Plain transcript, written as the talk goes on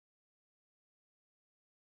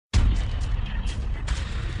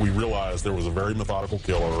We realized there was a very methodical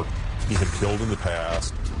killer. He had killed in the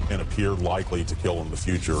past and appeared likely to kill in the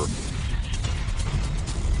future.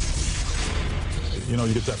 You know,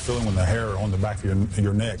 you get that feeling when the hair on the back of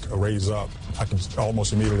your neck raise up. I can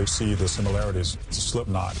almost immediately see the similarities. It's a slip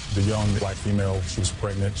knot. The young black female, she was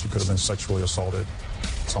pregnant. She could have been sexually assaulted.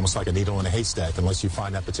 It's almost like a needle in a haystack. Unless you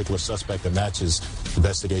find that particular suspect that matches, the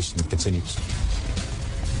investigation continues.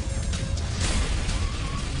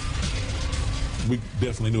 We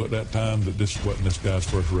definitely knew at that time that this wasn't this guy's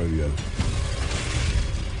first rodeo.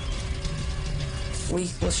 We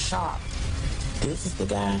was shocked. This is the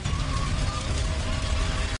guy?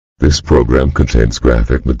 This program contains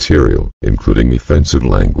graphic material, including offensive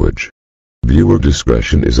language. Viewer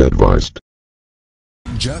discretion is advised.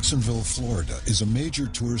 Jacksonville, Florida is a major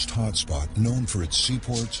tourist hotspot known for its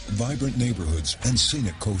seaports, vibrant neighborhoods, and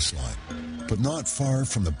scenic coastline. But not far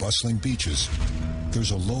from the bustling beaches,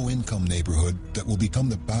 there's a low-income neighborhood that will become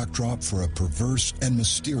the backdrop for a perverse and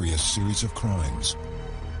mysterious series of crimes.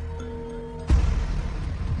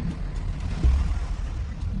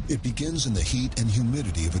 It begins in the heat and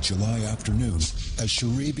humidity of a July afternoon as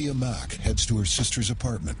Sharabia Mack heads to her sister's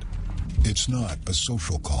apartment. It's not a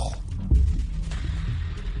social call.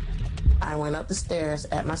 I went up the stairs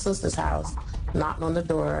at my sister's house, knocked on the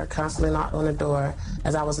door, constantly knocked on the door.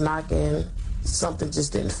 As I was knocking, something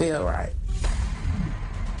just didn't feel right.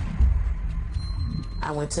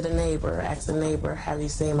 I went to the neighbor, asked the neighbor, have you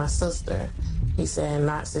seen my sister? He said,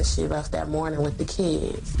 not since she left that morning with the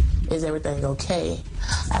kids. Is everything okay?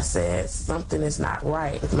 I said, something is not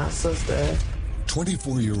right with my sister.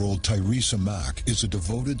 24-year-old Tyresa Mack is a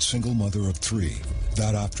devoted single mother of 3.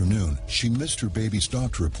 That afternoon, she missed her baby's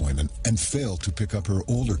doctor appointment and failed to pick up her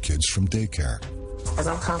older kids from daycare. As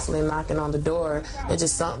I'm constantly knocking on the door, it's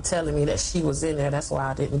just something telling me that she was in there. That's why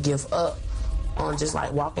I didn't give up on just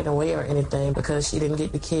like walking away or anything, because she didn't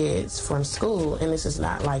get the kids from school, and this is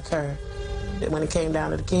not like her. When it came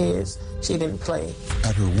down to the kids, she didn't play.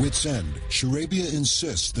 At her wit's end, Sharabia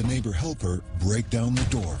insists the neighbor help her break down the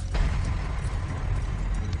door.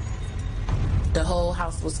 The whole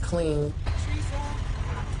house was clean.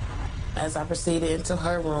 As I proceeded into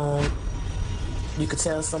her room, you could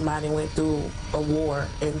tell somebody went through a war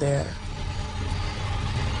in there.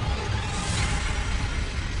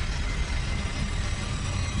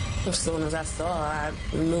 As soon as I saw her,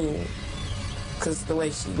 I knew, because the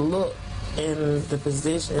way she looked in the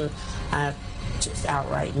position, I just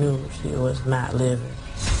outright knew she was not living.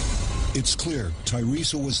 It's clear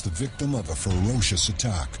Tyresa was the victim of a ferocious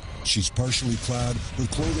attack. She's partially clad, her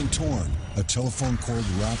clothing torn, a telephone cord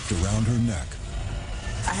wrapped around her neck.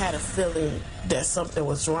 I had a feeling that something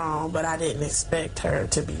was wrong, but I didn't expect her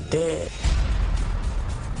to be dead.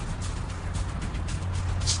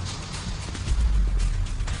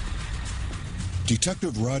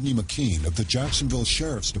 Detective Rodney McKean of the Jacksonville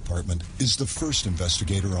Sheriff's Department is the first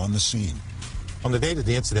investigator on the scene. On the date of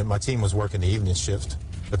the incident, my team was working the evening shift.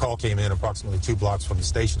 The call came in approximately 2 blocks from the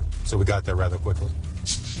station, so we got there rather quickly.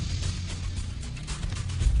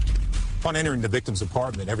 Upon entering the victim's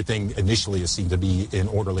apartment, everything initially seemed to be in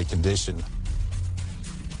orderly condition.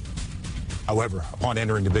 However, upon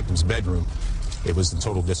entering the victim's bedroom, it was in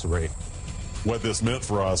total disarray. What this meant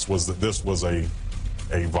for us was that this was a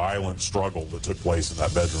violent struggle that took place in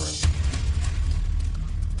that bedroom.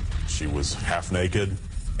 She was half naked,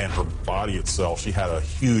 and her body itself, she had a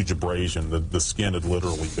huge abrasion. The skin had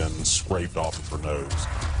literally been scraped off of her nose.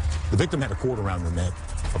 The victim had a cord around her neck.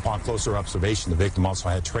 Upon closer observation, the victim also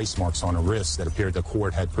had trace marks on her wrist that appeared the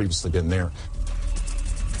cord had previously been there.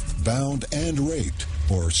 Bound and raped,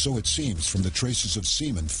 or so it seems from the traces of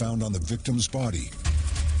semen found on the victim's body.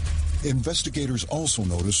 Investigators also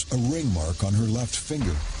notice a ring mark on her left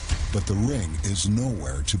finger, but the ring is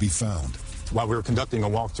nowhere to be found. While we were conducting a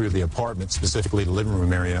walk through the apartment, specifically the living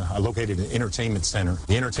room area, I located an entertainment center.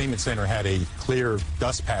 The entertainment center had a clear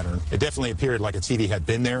dust pattern. It definitely appeared like a TV had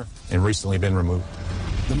been there and recently been removed.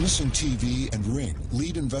 The missing TV and ring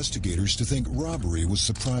lead investigators to think robbery was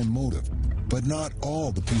the prime motive, but not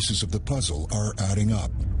all the pieces of the puzzle are adding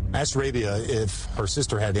up. I asked Arabia if her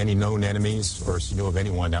sister had any known enemies or if she knew of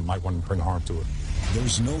anyone that might want to bring harm to her.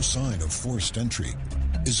 There's no sign of forced entry.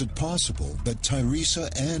 Is it possible that Tyresa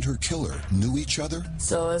and her killer knew each other?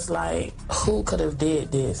 So it's like, who could have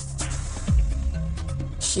did this?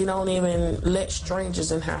 She don't even let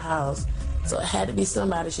strangers in her house. So it had to be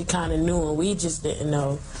somebody she kind of knew and we just didn't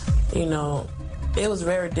know. You know, it was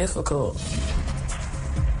very difficult.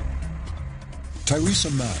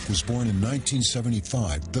 Tyresa Mack was born in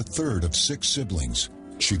 1975, the third of 6 siblings.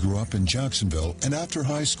 She grew up in Jacksonville and after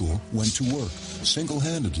high school went to work,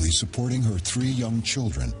 single-handedly supporting her 3 young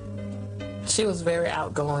children. She was very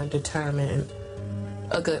outgoing, determined,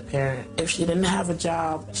 a good parent. If she didn't have a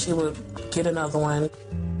job, she would get another one.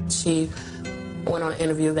 She went on an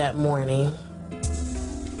interview that morning.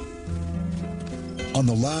 On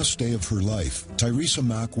the last day of her life, Tyresa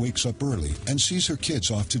Mack wakes up early and sees her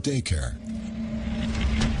kids off to daycare.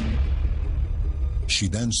 She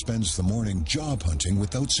then spends the morning job hunting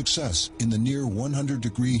without success in the near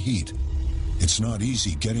 100-degree heat. It's not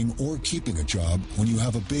easy getting or keeping a job when you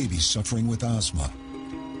have a baby suffering with asthma.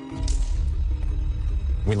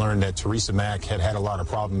 We learned that Tyresa Mack had had a lot of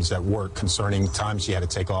problems at work concerning times she had to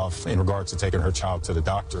take off in regards to taking her child to the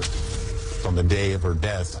doctor. On the day of her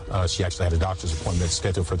death, she actually had a doctor's appointment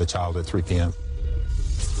scheduled for the child at 3 p.m.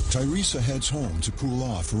 Tyresa heads home to cool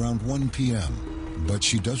off around 1 p.m., but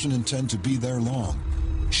she doesn't intend to be there long.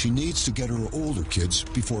 She needs to get her older kids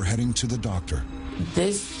before heading to the doctor.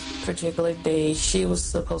 This particular day, she was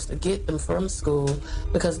supposed to get them from school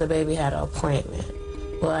because the baby had an appointment.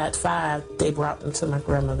 Well, at 5, they brought them to my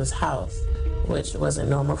grandmother's house, which wasn't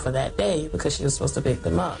normal for that day because she was supposed to pick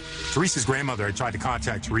them up. Teresa's grandmother had tried to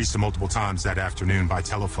contact Teresa multiple times that afternoon by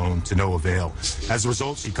telephone to no avail. As a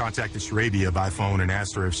result, she contacted Sharabia by phone and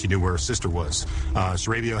asked her if she knew where her sister was.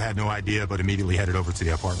 Sharabia had no idea, but immediately headed over to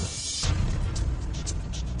the apartment.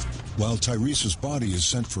 While Tyresa's body is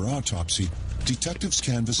sent for autopsy, detectives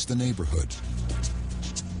canvass the neighborhood.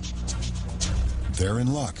 They're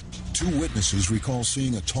in luck. 2 witnesses recall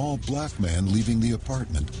seeing a tall black man leaving the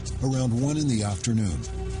apartment around 1 in the afternoon.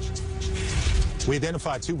 We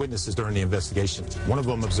identified 2 witnesses during the investigation. One of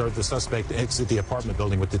them observed the suspect exit the apartment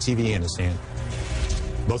building with the TV in his hand.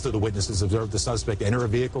 Both of the witnesses observed the suspect enter a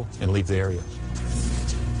vehicle and leave the area.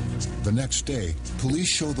 The next day, police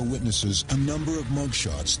show the witnesses a number of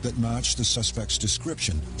mugshots that match the suspect's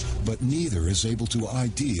description, but neither is able to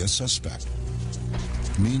ID a suspect.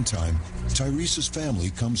 Meantime, Tyresa's family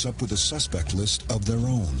comes up with a suspect list of their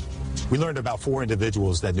own. We learned about 4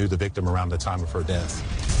 individuals that knew the victim around the time of her death.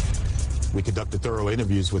 We conducted thorough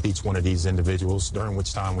interviews with each one of these individuals, during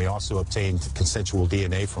which time we also obtained consensual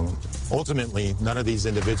DNA from them. Ultimately, none of these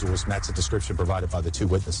individuals matched the description provided by the 2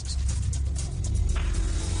 witnesses.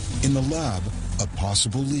 In the lab, a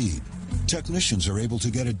possible lead. Technicians are able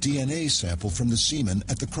to get a DNA sample from the semen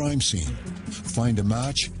at the crime scene, find a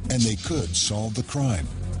match, and they could solve the crime.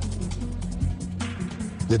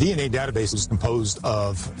 The DNA database is composed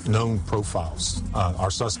of known profiles.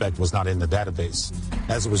 Our suspect was not in the database.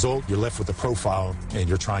 As a result, you're left with a profile and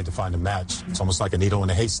you're trying to find a match. It's almost like a needle in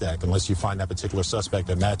a haystack. Unless you find that particular suspect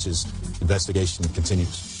that matches, investigation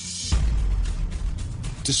continues.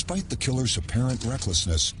 Despite the killer's apparent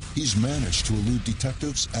recklessness, he's managed to elude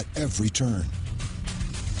detectives at every turn.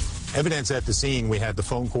 Evidence at the scene, we had the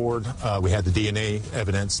phone cord, we had the DNA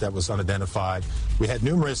evidence that was unidentified. We had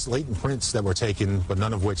numerous latent prints that were taken, but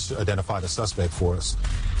none of which identified a suspect for us.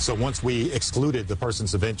 So once we excluded the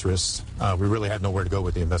persons of interest, we really had nowhere to go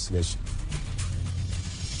with the investigation.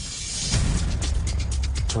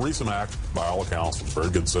 Tyresa Mack, by all accounts, was a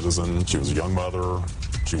very good citizen. She was a young mother.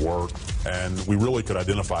 She worked, and we really could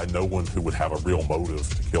identify no one who would have a real motive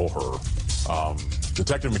to kill her.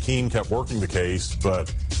 Detective McKean kept working the case,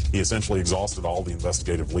 but he essentially exhausted all the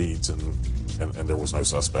investigative leads, and there was no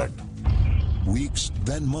suspect. Weeks,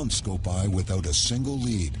 then months go by without a single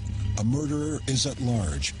lead. A murderer is at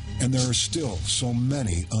large, and there are still so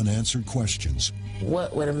many unanswered questions.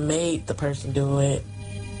 What would have made the person do it?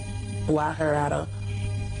 Why her out of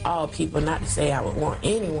all people? Not to say I would want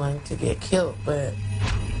anyone to get killed, but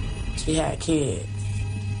she had kids,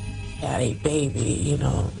 had a baby, you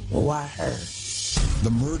know, why her? The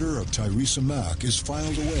murder of Tyresa Mack is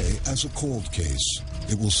filed away as a cold case.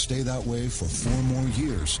 It will stay that way for 4 more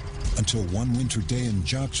years, until one winter day in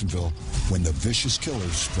Jacksonville when the vicious killer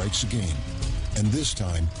strikes again. And this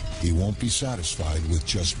time, he won't be satisfied with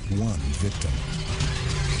just one victim.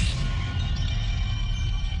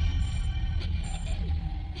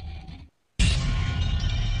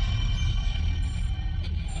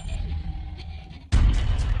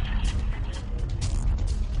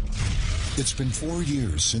 It's been 4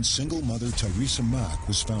 years since single mother Tyresa Mack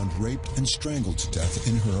was found raped and strangled to death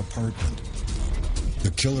in her apartment. The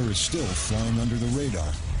killer is still flying under the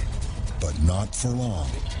radar, but not for long.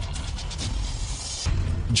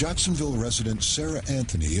 Jacksonville resident Sarah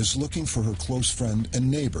Anthony is looking for her close friend and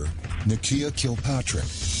neighbor, Nakia Kilpatrick.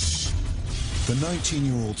 The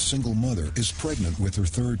 19-year-old single mother is pregnant with her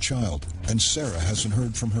 3rd child, and Sarah hasn't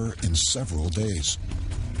heard from her in several days.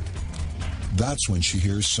 That's when she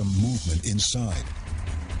hears some movement inside.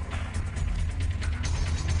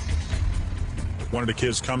 One of the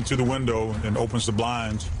kids comes to the window and opens the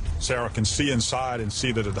blinds. Sarah can see inside and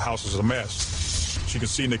see that the house is a mess. She could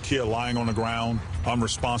see Nakia lying on the ground,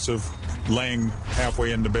 unresponsive, laying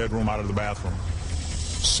halfway in the bedroom out of the bathroom.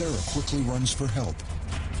 Sarah quickly runs for help.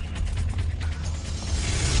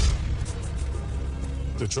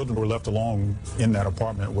 The children were left alone in that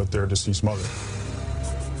apartment with their deceased mother.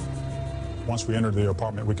 Once we entered the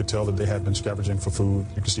apartment, we could tell that they had been scavenging for food.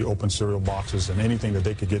 You could see open cereal boxes and anything that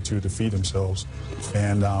they could get to feed themselves.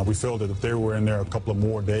 And we felt that if they were in there a couple of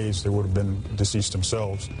more days, they would have been deceased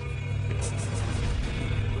themselves.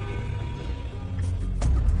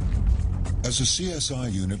 As the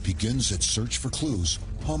CSI unit begins its search for clues,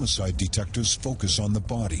 homicide detectives focus on the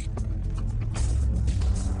body.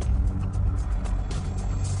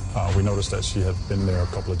 We noticed that she had been there a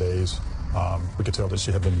couple of days. We could tell that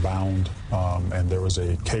she had been bound, and there was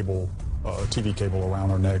a cable, TV cable around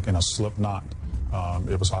her neck and a slip knot.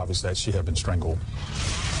 It was obvious that she had been strangled.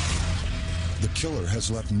 The killer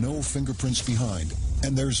has left no fingerprints behind,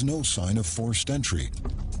 and there's no sign of forced entry.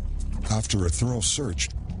 After a thorough search,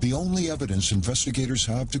 the only evidence investigators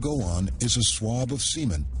have to go on is a swab of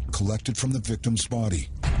semen collected from the victim's body.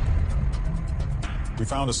 We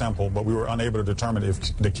found a sample, but we were unable to determine if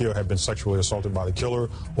Nakia had been sexually assaulted by the killer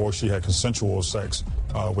or she had consensual sex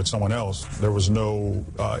with someone else. There was no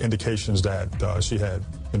indications that she had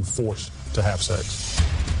been forced to have sex.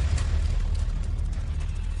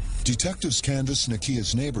 Detectives canvass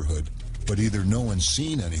Nakia's neighborhood, but either no one's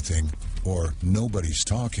seen anything or nobody's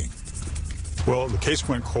talking. Well, the case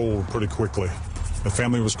went cold pretty quickly. The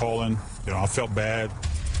family was calling. I felt bad.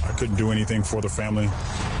 I couldn't do anything for the family.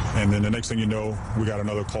 And then the next thing you know, we got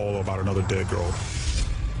another call about another dead girl.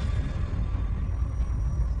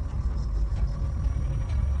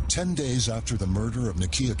 10 days after the murder of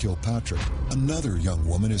Nakia Kilpatrick, another young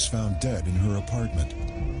woman is found dead in her apartment.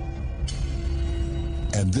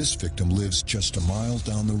 And this victim lives just a mile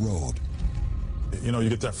down the road. You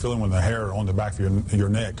get that feeling when the hair on the back of your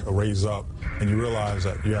neck raise up and you realize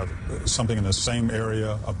that you have something in the same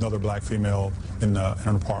area, another black female in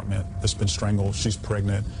an apartment that's been strangled. She's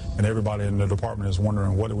pregnant, and everybody in the department is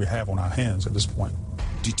wondering, what do we have on our hands at this point?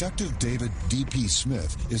 Detective David D.P.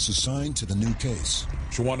 Smith is assigned to the new case.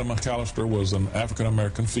 Shawanda McAllister was an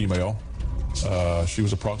African-American female. She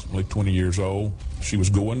was approximately 20 years old. She was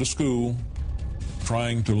going to school,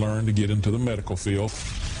 trying to learn to get into the medical field.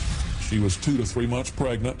 She was 2 to 3 months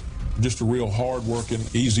pregnant, just a real hard-working,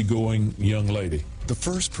 easygoing young lady. The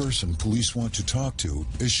first person police want to talk to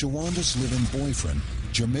is Shawanda's live-in boyfriend,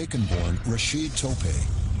 Jamaican-born Rashid Tope.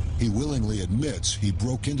 He willingly admits he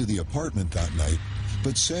broke into the apartment that night,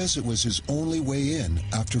 but says it was his only way in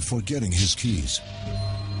after forgetting his keys.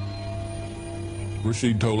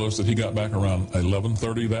 Rashid told us that he got back around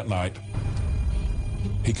 11:30 that night.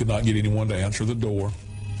 He could not get anyone to answer the door,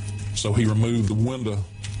 so he removed the window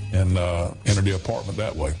and entered the apartment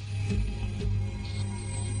that way.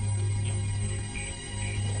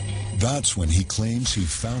 That's when he claims he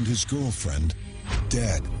found his girlfriend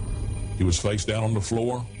dead. He was face down on the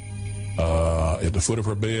floor. At the foot of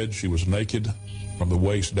her bed, she was naked from the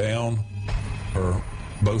waist down. Her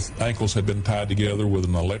both ankles had been tied together with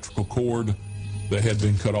an electrical cord that had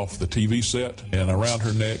been cut off the TV set, and around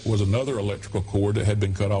her neck was another electrical cord that had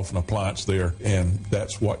been cut off an appliance there, and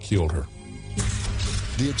that's what killed her.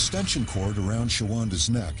 The extension cord around Shawanda's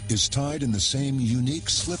neck is tied in the same unique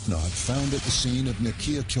slipknot found at the scene of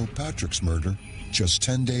Nakia Kilpatrick's murder just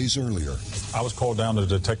 10 days earlier. I was called down to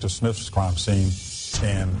Detective Smith's crime scene,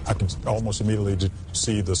 and I could almost immediately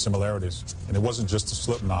see the similarities. And it wasn't just the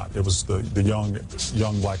slip knot. It was the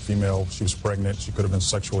young black female. She was pregnant. She could have been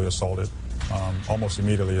sexually assaulted. Almost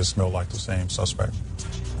immediately, it smelled like the same suspect.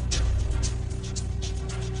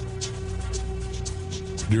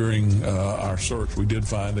 During our search, we did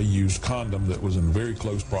find a used condom that was in very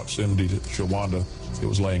close proximity to Shawanda. It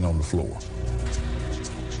was laying on the floor.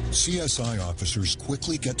 CSI officers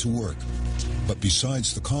quickly get to work. But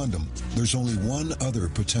besides the condom, there's only one other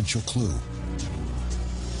potential clue.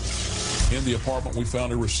 In the apartment, we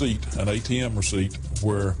found a receipt, an ATM receipt,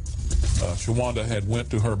 where Shawanda had went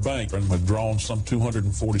to her bank and had drawn some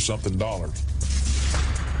 $240-something.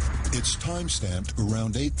 It's time-stamped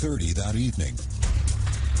around 8:30 that evening.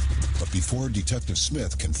 But before Detective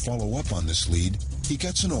Smith can follow up on this lead, he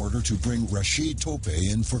gets an order to bring Rashid Tope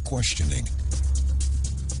in for questioning.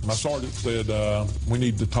 My sergeant said, we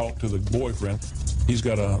need to talk to the boyfriend. He's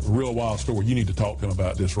got a real wild story. You need to talk to him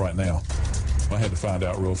about this right now. I had to find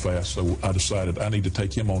out real fast, so I decided I need to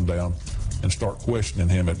take him on down and start questioning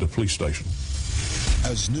him at the police station.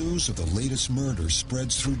 As news of the latest murder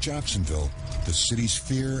spreads through Jacksonville, the city's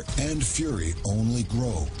fear and fury only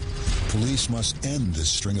grow. Police must end this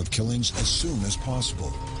string of killings as soon as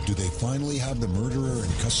possible. Do they finally have the murderer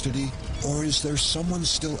in custody? Or is there someone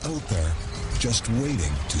still out there just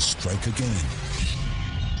waiting to strike again?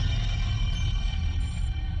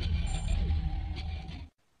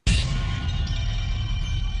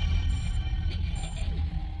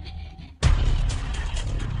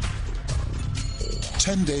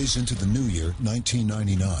 Ten days into the new year,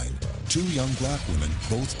 1999, two young black women,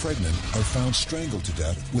 both pregnant, are found strangled to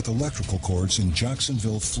death with electrical cords in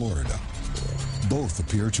Jacksonville, Florida. Both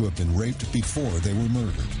appear to have been raped before they were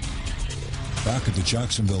murdered. Back at the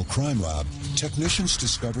Jacksonville Crime Lab, technicians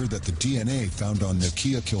discover that the DNA found on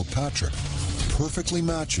Nakia Kilpatrick perfectly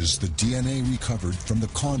matches the DNA recovered from the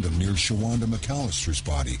condom near Shawanda McAllister's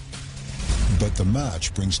body. But the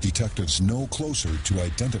match brings detectives no closer to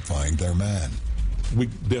identifying their man. We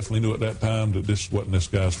definitely knew at that time that this wasn't this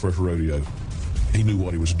guy's first rodeo. He knew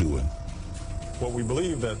what he was doing. Well, we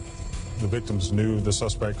believe that the victims knew the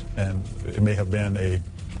suspect, and it may have been a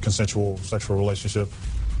consensual sexual relationship,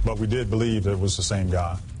 but we did believe that it was the same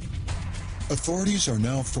guy. Authorities are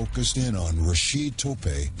now focused in on Rashid Tope,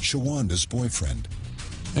 Shawanda's boyfriend.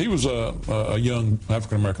 He was a young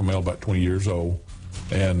African-American male, about 20 years old,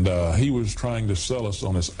 and he was trying to sell us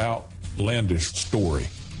on this outlandish story.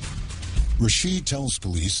 Rashid tells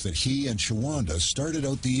police that he and Shawanda started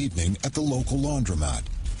out the evening at the local laundromat.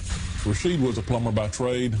 Rashid was a plumber by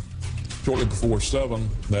trade. Shortly before 7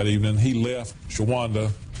 that evening, he left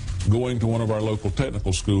Shawanda going to one of our local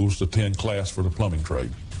technical schools to attend class for the plumbing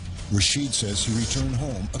trade. Rashid says he returned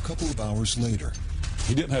home a couple of hours later.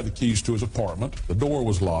 He didn't have the keys to his apartment. The door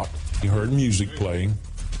was locked. He heard music playing,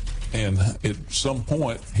 and at some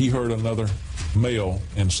point, he heard another male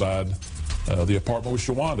inside the apartment with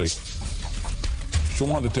Shawanda.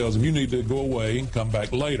 Shawanda tells him, "You need to go away and come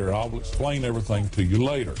back later. I'll explain everything to you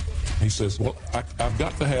later." He says, "Well, I've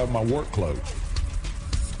got to have my work clothes."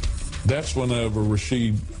 That's whenever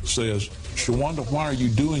Rashid says, "Shawanda, why are you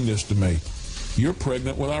doing this to me? You're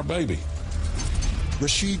pregnant with our baby."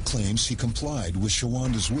 Rashid claims he complied with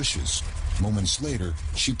Shawanda's wishes. Moments later,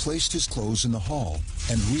 she placed his clothes in the hall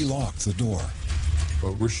and relocked the door.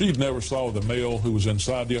 But Rashid never saw the male who was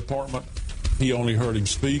inside the apartment. He only heard him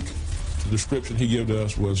speak. The description he gave to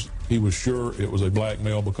us was he was sure it was a black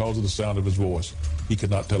male because of the sound of his voice. He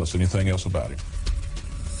could not tell us anything else about him.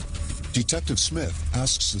 Detective Smith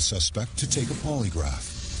asks the suspect to take a polygraph.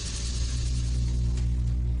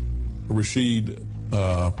 Rashid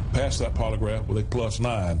passed that polygraph with a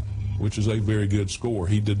 +9, which is a very good score.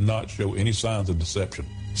 He did not show any signs of deception.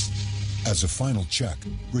 As a final check,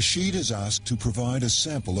 Rashid is asked to provide a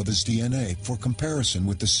sample of his DNA for comparison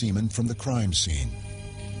with the semen from the crime scene.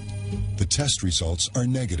 The test results are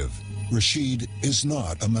negative. Rashid is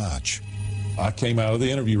not a match. I came out of the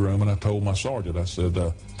interview room and I told my sergeant, I said,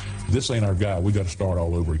 "This ain't our guy. We got to start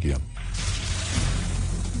all over again."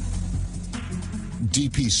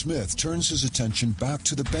 DP Smith turns his attention back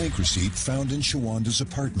to the bank receipt found in Shawanda's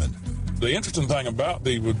apartment. The interesting thing about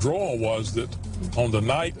the withdrawal was that on the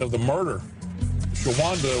night of the murder,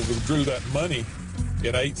 Shawanda withdrew that money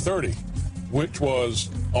at 8:30, which was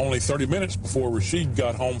only 30 minutes before Rashid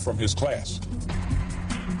got home from his class.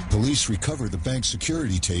 Police recover the bank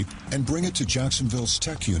security tape and bring it to Jacksonville's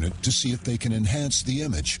tech unit to see if they can enhance the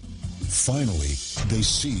image. Finally, they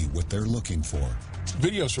see what they're looking for.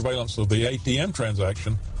 Video surveillance of the ATM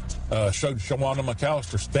transaction showed Shawanda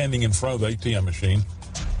McAllister standing in front of the ATM machine,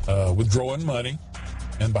 withdrawing money,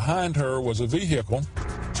 and behind her was a vehicle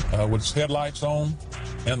with its headlights on,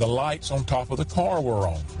 and the lights on top of the car were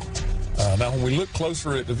on. Now, when we looked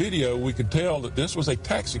closer at the video, we could tell that this was a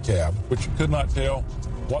taxi cab, but you could not tell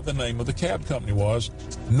what the name of the cab company was,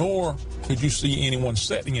 nor could you see anyone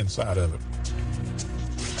sitting inside of it.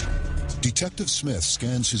 Detective Smith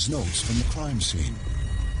scans his notes from the crime scene.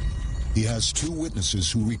 He has two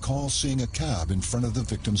witnesses who recall seeing a cab in front of the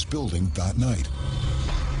victim's building that night.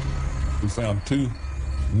 We found two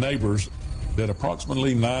neighbors that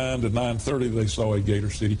approximately 9 to 9:30 they saw a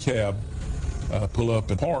Gator City cab pull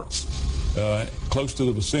up and park close to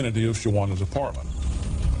the vicinity of Shawanda's apartment.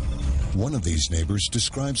 One of these neighbors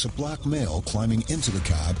describes a black male climbing into the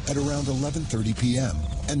cab at around 11:30 p.m.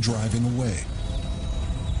 and driving away.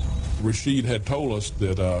 Rashid had told us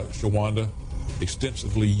that Shawanda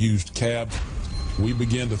extensively used cabs. We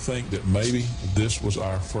began to think that maybe this was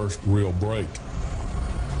our first real break.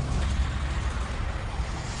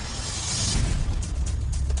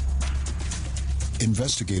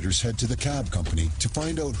 Investigators head to the cab company to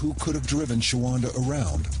find out who could have driven Shawanda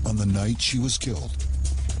around on the night she was killed.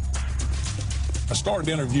 I started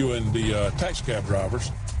interviewing the taxi cab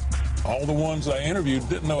drivers. All the ones I interviewed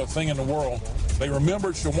didn't know a thing in the world. They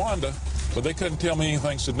remembered Shawanda, but they couldn't tell me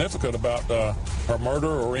anything significant about or murder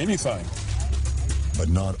or anything. But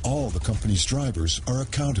not all the company's drivers are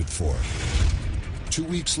accounted for. 2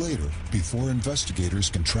 weeks later, before investigators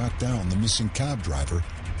can track down the missing cab driver,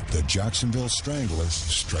 the Jacksonville Strangler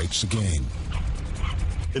strikes again.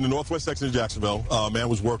 In the northwest section of Jacksonville, a man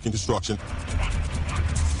was working construction.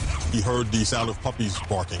 He heard the sound of puppies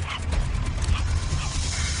barking.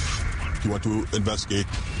 He went to investigate,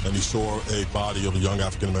 and he saw a body of a young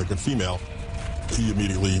African-American female. He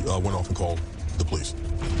immediately went off and called the police.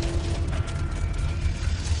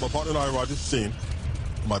 My partner and I arrived at the scene.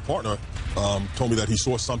 My partner told me that he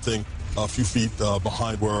saw something a few feet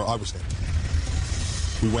behind where I was standing.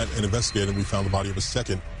 We went and investigated, and we found the body of a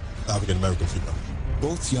second African-American female.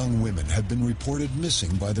 Both young women had been reported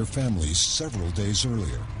missing by their families several days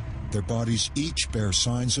earlier. Their bodies each bear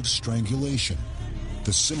signs of strangulation.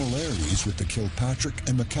 The similarities with the Kilpatrick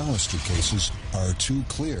and McAllister cases are too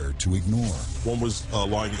clear to ignore. One was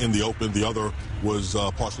lying in the open. The other was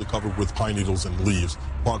partially covered with pine needles and leaves.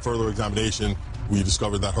 Upon further examination, we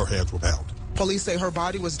discovered that her hands were bound. Police say her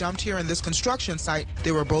body was dumped here in this construction site.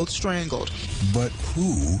 They were both strangled. But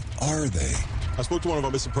who are they? I spoke to one of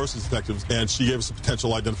our missing persons detectives, and she gave us a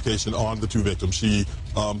potential identification on the two victims. She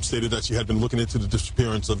stated that she had been looking into the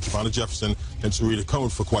disappearance of Giovanna Jefferson and Sarita Cohn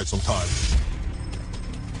for quite some time.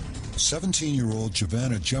 17-year-old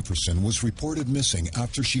Giovanna Jefferson was reported missing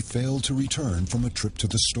after she failed to return from a trip to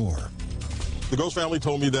the store. The Ghost family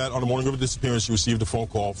told me that on the morning of her disappearance, she received a phone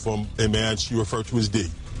call from a man she referred to as D.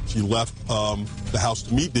 She left the house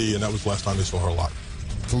to meet D, and that was the last time they saw her alive.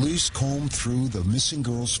 Police combed through the missing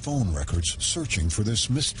girl's phone records searching for this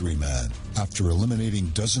mystery man. After eliminating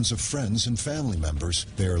dozens of friends and family members,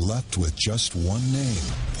 they are left with just one name,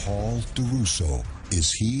 Paul Durousseau.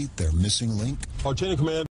 Is he their missing link? Our chain of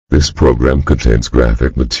command. This program contains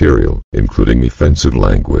graphic material, including offensive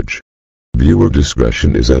language. Viewer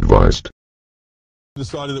discretion is advised.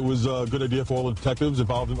 Decided it was a good idea for all the detectives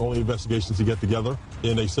involved in all the investigations to get together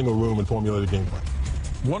in a single room and formulate a game plan.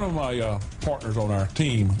 One of my partners on our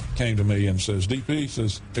team came to me and says, DP,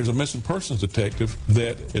 says, there's a missing persons detective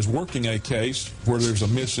that is working a case where there's a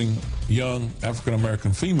missing young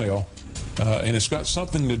African-American female, and it's got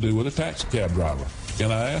something to do with a taxi cab driver.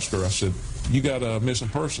 And I asked her, I said, you got a missing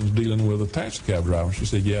persons dealing with a taxi cab driver? She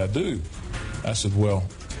said, yeah, I do. I said, well,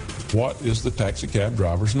 what is the taxi cab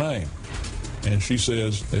driver's name? And she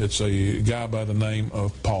says, it's a guy by the name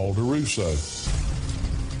of Paul Durousseau.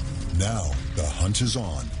 Now, the hunt is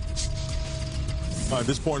on. At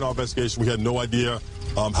this point in our investigation, we had no idea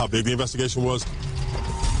how big the investigation was,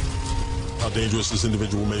 how dangerous this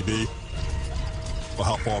individual may be, or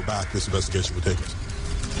how far back this investigation would take us.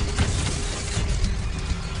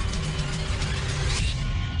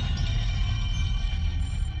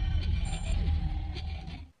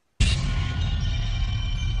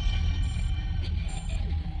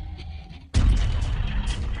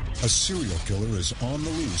 A serial killer is on the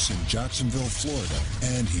loose in Jacksonville, Florida,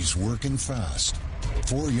 and he's working fast.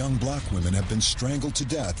 4 young black women have been strangled to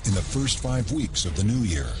death in the first 5 weeks of the new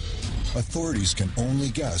year. Authorities can only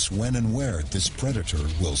guess when and where this predator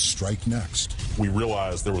will strike next. We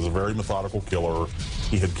realized there was a very methodical killer.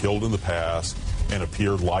 He had killed in the past and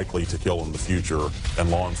appeared likely to kill in the future,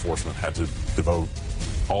 and law enforcement had to devote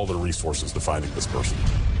all their resources to finding this person.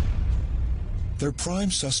 Their prime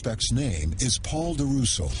suspect's name is Paul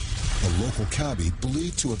Durousseau, a local cabbie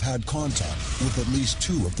believed to have had contact with at least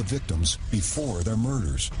 2 of the victims before their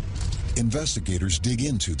murders. Investigators dig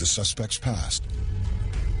into the suspect's past.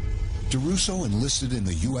 Durousseau enlisted in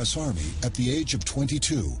the U.S. Army at the age of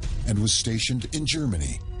 22 and was stationed in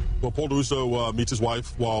Germany. Well, Paul Durousseau meets his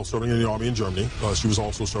wife while serving in the Army in Germany. She was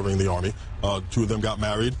also serving in the Army. 2 of them got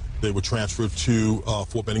married. They were transferred to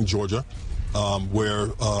Fort Benning, Georgia, where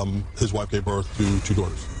his wife gave birth to 2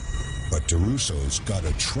 daughters. But Durousseau's got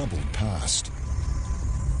a troubled past.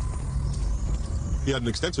 He had an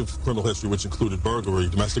extensive criminal history, which included burglary,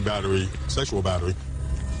 domestic battery, sexual battery.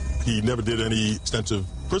 He never did any extensive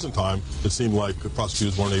prison time. It seemed like the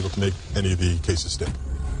prosecutors weren't able to make any of the cases stick.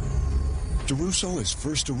 Durousseau is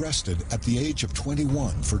first arrested at the age of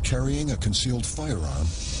 21 for carrying a concealed firearm,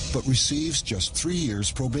 but receives just 3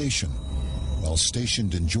 years probation. While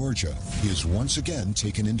stationed in Georgia, he is once again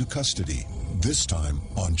taken into custody, this time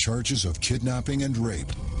on charges of kidnapping and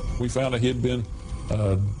rape. We found that he had been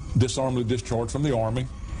disarmedly discharged from the Army,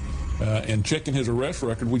 and checking his arrest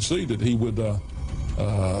record, we see that he would,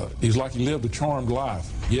 he's like he lived a charmed life.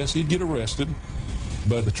 Yes, he'd get arrested,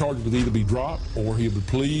 but the charge would either be dropped or he would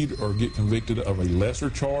plead or get convicted of a lesser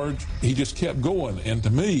charge. He just kept going, and to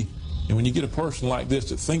me, and when you get a person like this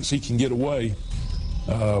that thinks he can get away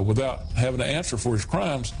without having to answer for his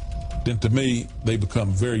crimes, then to me, they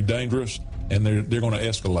become very dangerous, and they're going to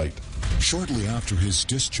escalate. Shortly after his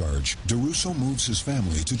discharge, Durousseau moves his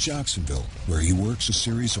family to Jacksonville, where he works a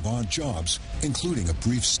series of odd jobs, including a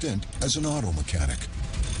brief stint as an auto mechanic.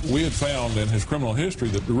 We had found in his criminal history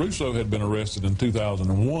that Durousseau had been arrested in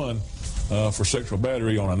 2001 for sexual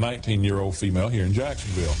battery on a 19-year-old female here in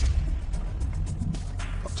Jacksonville.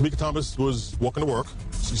 Tamika Thomas was walking to work.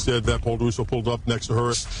 She said that Paul Durousseau pulled up next to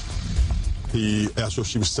her. He asked her if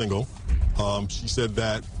she was single. She said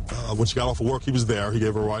that when she got off of work, he was there. He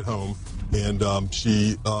gave her a ride home, and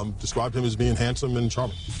she described him as being handsome and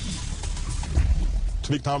charming.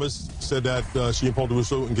 Tamika Thomas said that she and Paul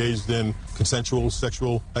Durousseau engaged in consensual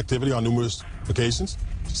sexual activity on numerous occasions.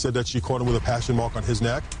 She said that she caught him with a passion mark on his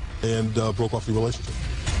neck and broke off the relationship.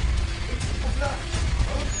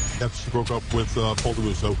 After she broke up with Paul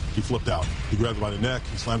Durousseau, he flipped out. He grabbed her by the neck,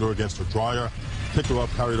 he slammed her against her dryer, picked her up,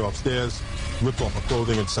 carried her upstairs, ripped off her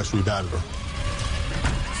clothing, and sexually battered her.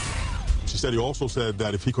 She said he also said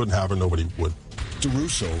that if he couldn't have her, nobody would.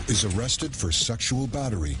 Durousseau is arrested for sexual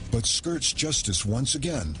battery, but skirts justice once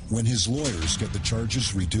again when his lawyers get the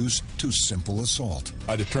charges reduced to simple assault.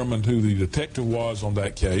 I determined who the detective was on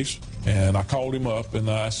that case, and I called him up and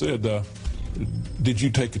I said, did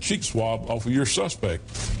you take a cheek swab off of your suspect?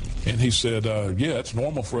 And he said, yeah, it's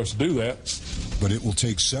normal for us to do that. But it will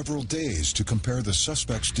take several days to compare the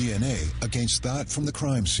suspect's DNA against that from the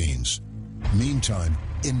crime scenes. Meantime,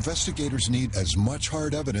 investigators need as much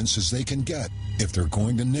hard evidence as they can get if they're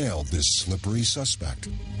going to nail this slippery suspect.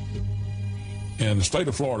 In the state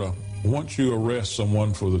of Florida, once you arrest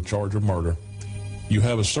someone for the charge of murder, you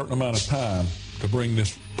have a certain amount of time to bring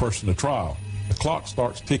this person to trial. The clock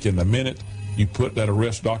starts ticking the minute you put that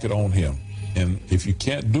arrest docket on him. And if you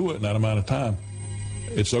can't do it in that amount of time,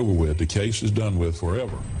 it's over with. The case is done with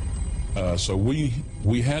forever. So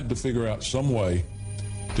we had to figure out some way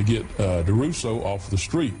to get Durousseau off the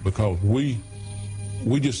street because we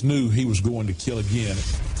just knew he was going to kill again.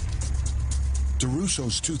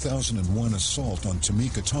 Durousseau's 2001 assault on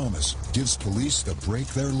Tamika Thomas gives police the break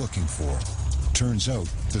they're looking for. Turns out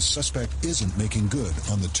the suspect isn't making good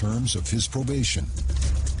on the terms of his probation.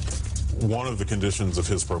 One of the conditions of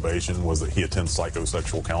his probation was that he attend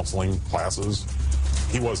psychosexual counseling classes.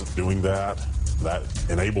 He wasn't doing that. That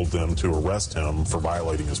enabled them to arrest him for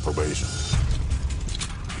violating his probation.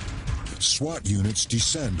 SWAT units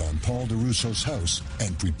descend on Paul Durousseau's house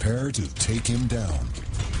and prepare to take him down.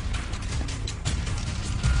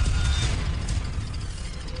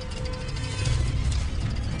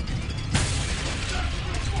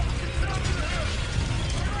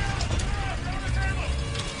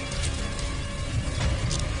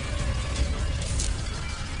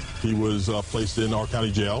 He was placed in our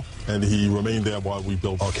county jail, and he remained there while we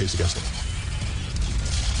built our case against him.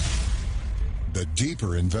 The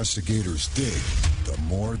deeper investigators dig, the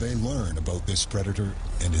more they learn about this predator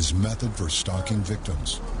and his method for stalking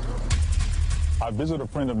victims. I visited a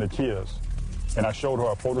friend of Nakia's, and I showed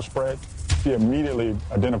her a photo spread. She immediately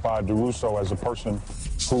identified Durousseau as a person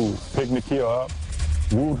who picked Nakia up,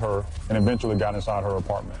 wooed her, and eventually got inside her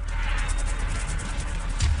apartment.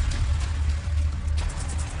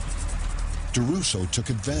 Durousseau took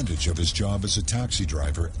advantage of his job as a taxi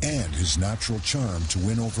driver and his natural charm to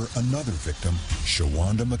win over another victim,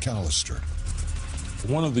 Shawanda McAllister.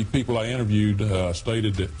 One of the people I interviewed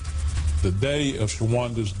stated that the day of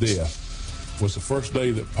Shawanda's death was the first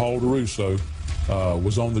day that Paul Durousseau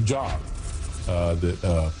was on the job,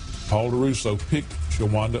 that Paul Durousseau picked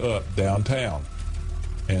Shawanda up downtown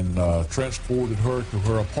and transported her to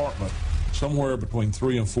her apartment somewhere between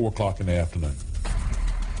 3 and 4 o'clock in the afternoon.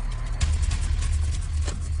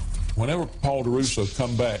 Whenever Paul Durousseau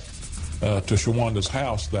come back to Shawanda's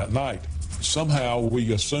house that night, somehow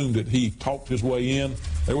we assumed that he talked his way in.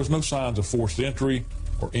 There was no signs of forced entry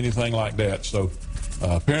or anything like that, so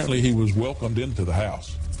apparently he was welcomed into the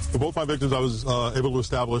house. For both my victims, I was able to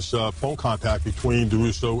establish phone contact between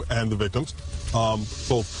Durousseau and the victims,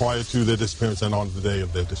 both prior to their disappearance and on the day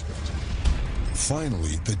of their disappearance.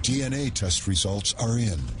 Finally, the DNA test results are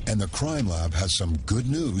in, and the crime lab has some good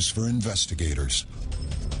news for investigators.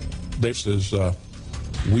 This is,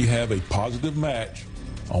 we have a positive match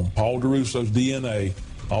on Paul Durousseau's DNA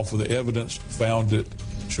off of the evidence found at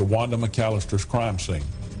Shawanda McAllister's crime scene.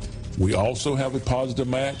 We also have a positive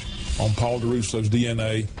match on Paul Durousseau's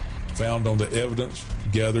DNA found on the evidence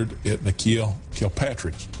gathered at Nakia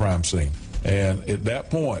Kilpatrick's crime scene. And at that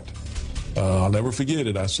point, I'll never forget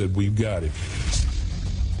it, I said, we've got it.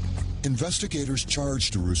 Investigators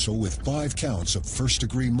charged Durousseau with 5 counts of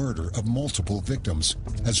first-degree murder of multiple victims,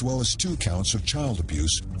 as well as 2 counts of child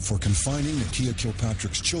abuse for confining Nakia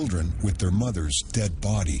Kilpatrick's children with their mother's dead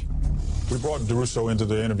body. We brought Durousseau into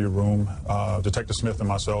the interview room. Detective Smith and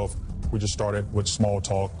myself, we just started with small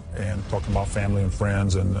talk and talking about family and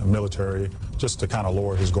friends and the military, just to kind of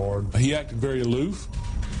lower his guard. He acted very aloof.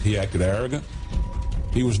 He acted arrogant.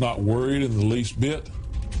 He was not worried in the least bit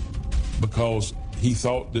because he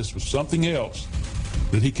thought this was something else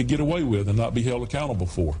that he could get away with and not be held accountable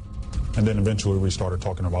for. And then eventually we started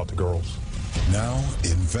talking about the girls. Now,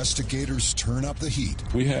 investigators turn up the heat.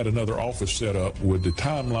 We had another office set up with the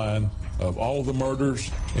timeline of all the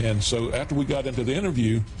murders, and so after we got into the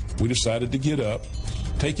interview, we decided to get up,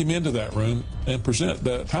 take him into that room, and present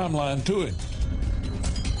the timeline to him.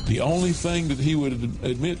 The only thing that he would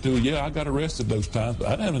admit to, yeah, I got arrested those times, but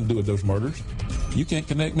I didn't have anything to do with those murders. You can't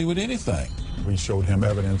connect me with anything. We showed him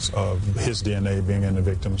evidence of his DNA being in the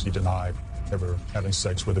victims. He denied ever having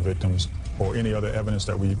sex with the victims or any other evidence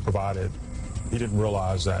that we provided. He didn't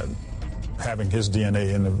realize that having his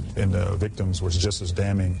DNA in the victims was just as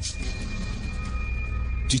damning.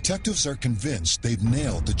 Detectives are convinced they've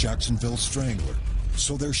nailed the Jacksonville Strangler,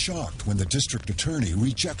 so they're shocked when the district attorney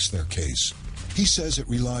rejects their case. He says it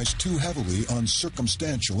relies too heavily on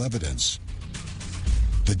circumstantial evidence.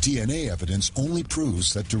 The DNA evidence only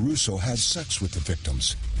proves that Durousseau had sex with the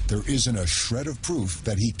victims. There isn't a shred of proof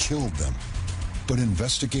that he killed them. But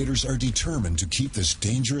investigators are determined to keep this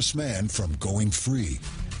dangerous man from going free.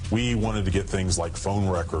 We wanted to get things like phone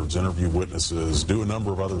records, interview witnesses, do a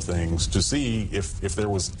number of other things to see if there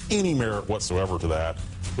was any merit whatsoever to that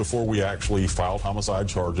before we actually filed homicide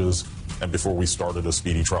charges and before we started a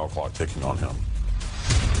speedy trial clock ticking on him.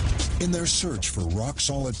 In their search for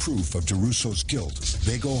rock-solid proof of Durousseau's guilt,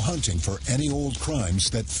 they go hunting for any old crimes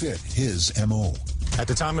that fit his M.O. At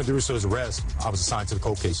the time of Durousseau's arrest, I was assigned to the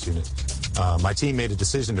cold case unit. My team made a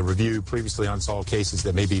decision to review previously unsolved cases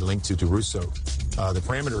that may be linked to Durousseau. The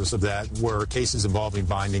parameters of that were cases involving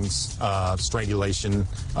bindings, strangulation,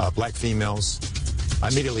 black females. I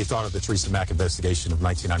immediately thought of the Teresa Mack investigation of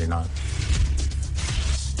 1999.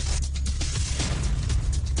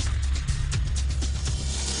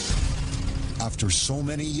 After so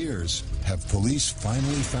many years, have police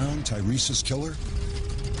finally found Teresa's killer?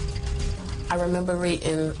 I remember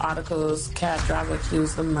reading articles, cab driver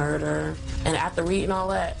accused of murder, and after reading all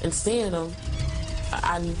that and seeing him,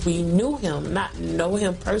 we knew him, not know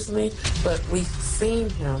him personally, but we seen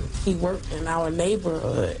him. He worked in our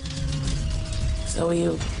neighborhood, so he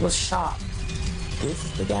was shocked. This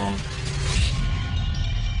is the guy.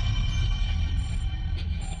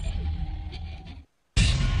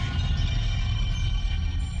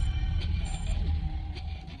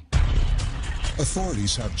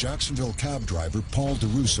 Authorities have Jacksonville cab driver Paul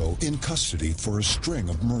Durousseau in custody for a string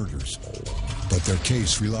of murders. But their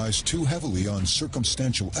case relies too heavily on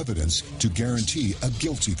circumstantial evidence to guarantee a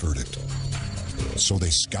guilty verdict. So they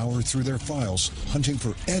scour through their files, hunting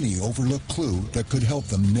for any overlooked clue that could help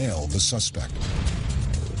them nail the suspect.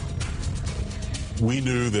 We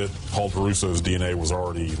knew that Paul Durousseau's DNA was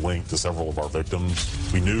already linked to several of our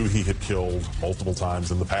victims. We knew he had killed multiple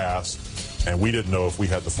times in the past, and we didn't know if we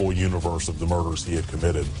had the full universe of the murders he had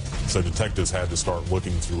committed. So detectives had to start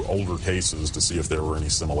looking through older cases to see if there were any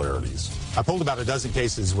similarities. I pulled about a dozen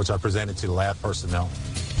cases which I presented to the lab personnel.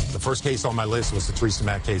 The first case on my list was the Teresa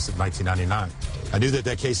Mack case of 1999. I knew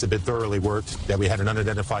that case had been thoroughly worked, that we had an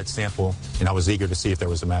unidentified sample, and I was eager to see if there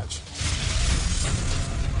was a match.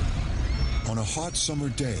 On a hot summer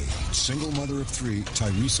day, single mother of three,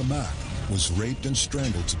 Teresa Mack, was raped and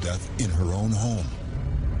strangled to death in her own home.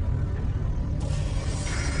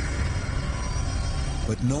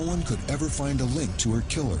 But no one could ever find a link to her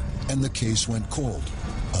killer, and the case went cold.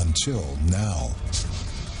 Until now.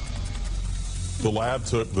 The lab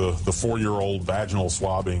took the 4-year-old vaginal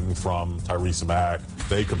swabbing from Teresa Mack.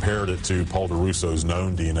 They compared it to Paul Durousseau's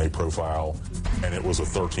known DNA profile, and it was a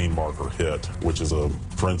 13-marker hit, which is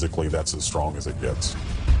forensically, that's as strong as it gets.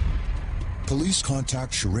 Police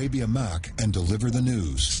contact Sharabia Mack and deliver the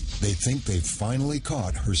news. They think they've finally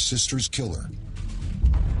caught her sister's killer.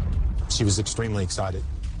 She was extremely excited.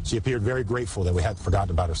 She appeared very grateful that we hadn't forgotten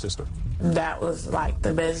about her sister. That was like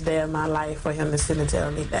the best day of my life for him to sit and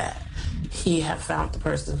tell me that he had found the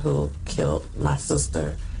person who killed my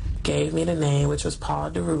sister, gave me the name, which was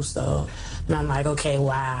Paul Durousseau. And I'm like, okay,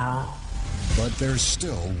 wow. But there's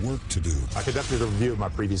still work to do. I conducted a review of my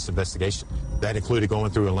previous investigation. That included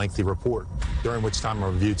going through a lengthy report, during which time I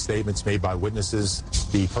reviewed statements made by witnesses,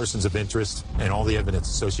 the persons of interest, and all the evidence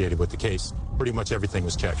associated with the case. Pretty much everything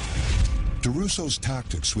was checked. Durousseau's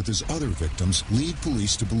tactics with his other victims lead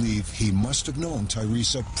police to believe he must have known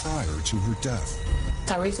Teresa prior to her death.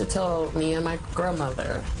 Teresa told me and my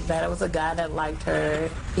grandmother that it was a guy that liked her.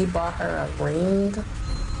 He bought her a ring,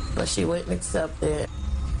 but she wouldn't accept it.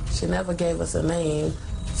 She never gave us a name,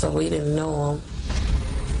 so we didn't know him.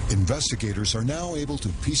 Investigators are now able to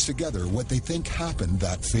piece together what they think happened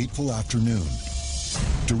that fateful afternoon.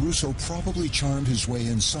 Durousseau probably charmed his way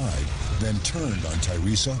inside, then turned on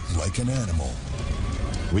Tyresa like an animal.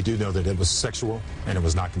 We do know that it was sexual and it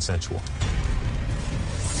was not consensual.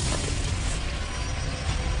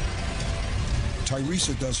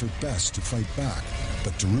 Tyresa does her best to fight back,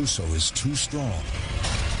 but Durousseau is too strong.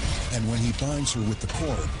 And when he binds her with the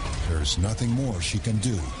cord, there's nothing more she can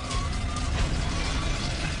do.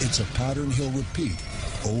 It's a pattern he'll repeat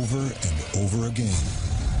over and over again.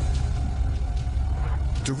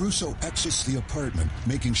 Durousseau exits the apartment,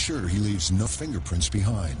 making sure he leaves no fingerprints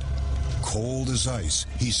behind. Cold as ice,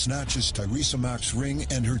 he snatches Tyresa Mack's ring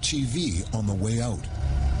and her TV on the way out.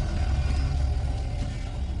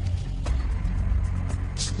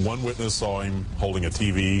 One witness saw him holding a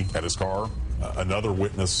TV at his car. Another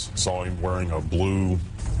witness saw him wearing a blue,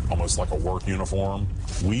 almost like a work uniform.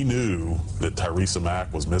 We knew that Tyresa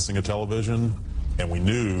Mack was missing a television, and we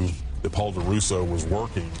knew that Paul Durousseau was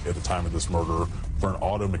working at the time of this murder for an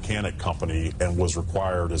auto mechanic company and was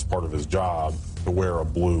required as part of his job to wear a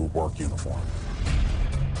blue work uniform.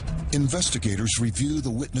 Investigators review the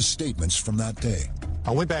witness statements from that day.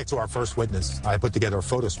 I went back to our first witness. I put together a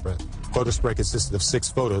photo spread. Photo spread consisted of 6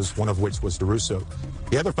 photos, one of which was Durousseau.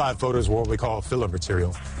 The other 5 photos were what we call filler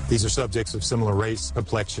material. These are subjects of similar race,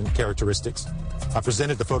 complexion, characteristics. I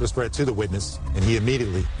presented the photo spread to the witness, and he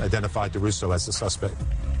immediately identified Durousseau as the suspect.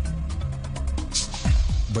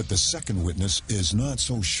 But the second witness is not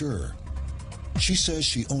so sure. She says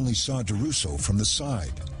she only saw Durousseau from the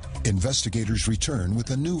side. Investigators return with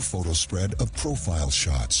a new photo spread of profile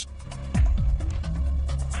shots.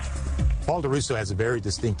 Paul Durousseau has a very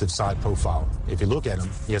distinctive side profile. If you look at him,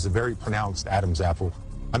 he has a very pronounced Adam's apple.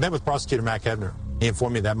 I met with Prosecutor Matt Hebner. He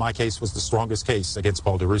informed me that my case was the strongest case against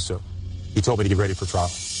Paul Durousseau. He told me to get ready for trial.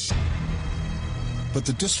 But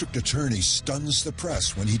the district attorney stuns the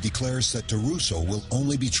press when he declares that Durousseau will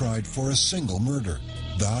only be tried for a single murder,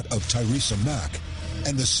 that of Tyresa Mack,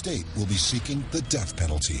 and the state will be seeking the death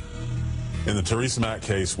penalty. In the Tyresa Mack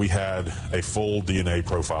case, we had a full DNA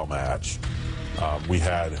profile match. We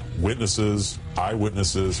had witnesses,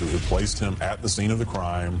 eyewitnesses who had placed him at the scene of the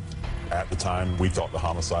crime at the time we thought the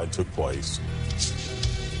homicide took place.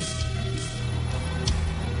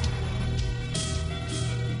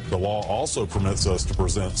 The law also permits us to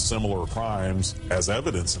present similar crimes as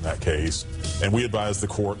evidence in that case, and we advised the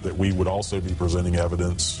court that we would also be presenting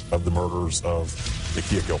evidence of the murders of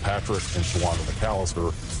Nakia Kilpatrick and Shawanda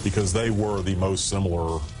McAllister because they were the most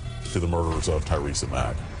similar to the murders of Tyresa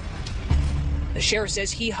Mack. The sheriff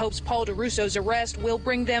says he hopes Paul Durousseau's arrest will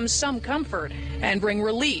bring them some comfort and bring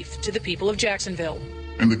relief to the people of Jacksonville.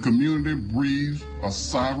 And the community breathes a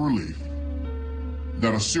sigh of relief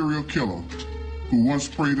that a serial killer who once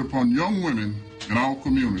preyed upon young women in our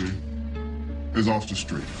community is off the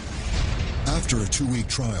street. After a 2-week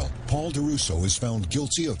trial, Paul Durousseau is found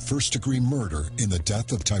guilty of first-degree murder in the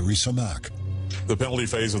death of Tyresa Mack. The penalty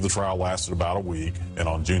phase of the trial lasted about a week, and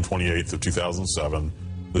on June 28th of 2007,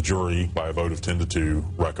 the jury, by a vote of 10-2,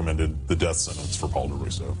 recommended the death sentence for Paul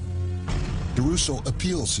Durousseau. Durousseau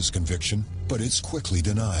appeals his conviction, but it's quickly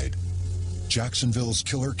denied. Jacksonville's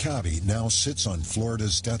killer cabbie now sits on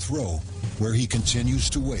Florida's death row, where he continues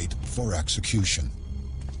to wait for execution.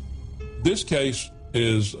 This case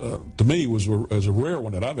is, to me, was a rare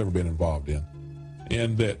one that I've ever been involved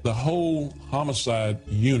in that the whole homicide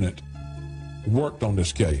unit worked on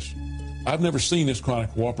this case. I've never seen this kind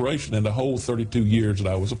of cooperation in the whole 32 years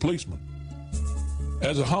that I was a policeman.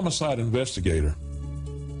 As a homicide investigator,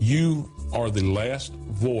 you are the last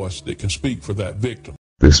voice that can speak for that victim.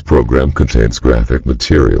 This program contains graphic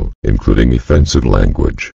material, including offensive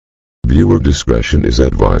language. Viewer discretion is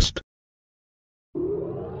advised.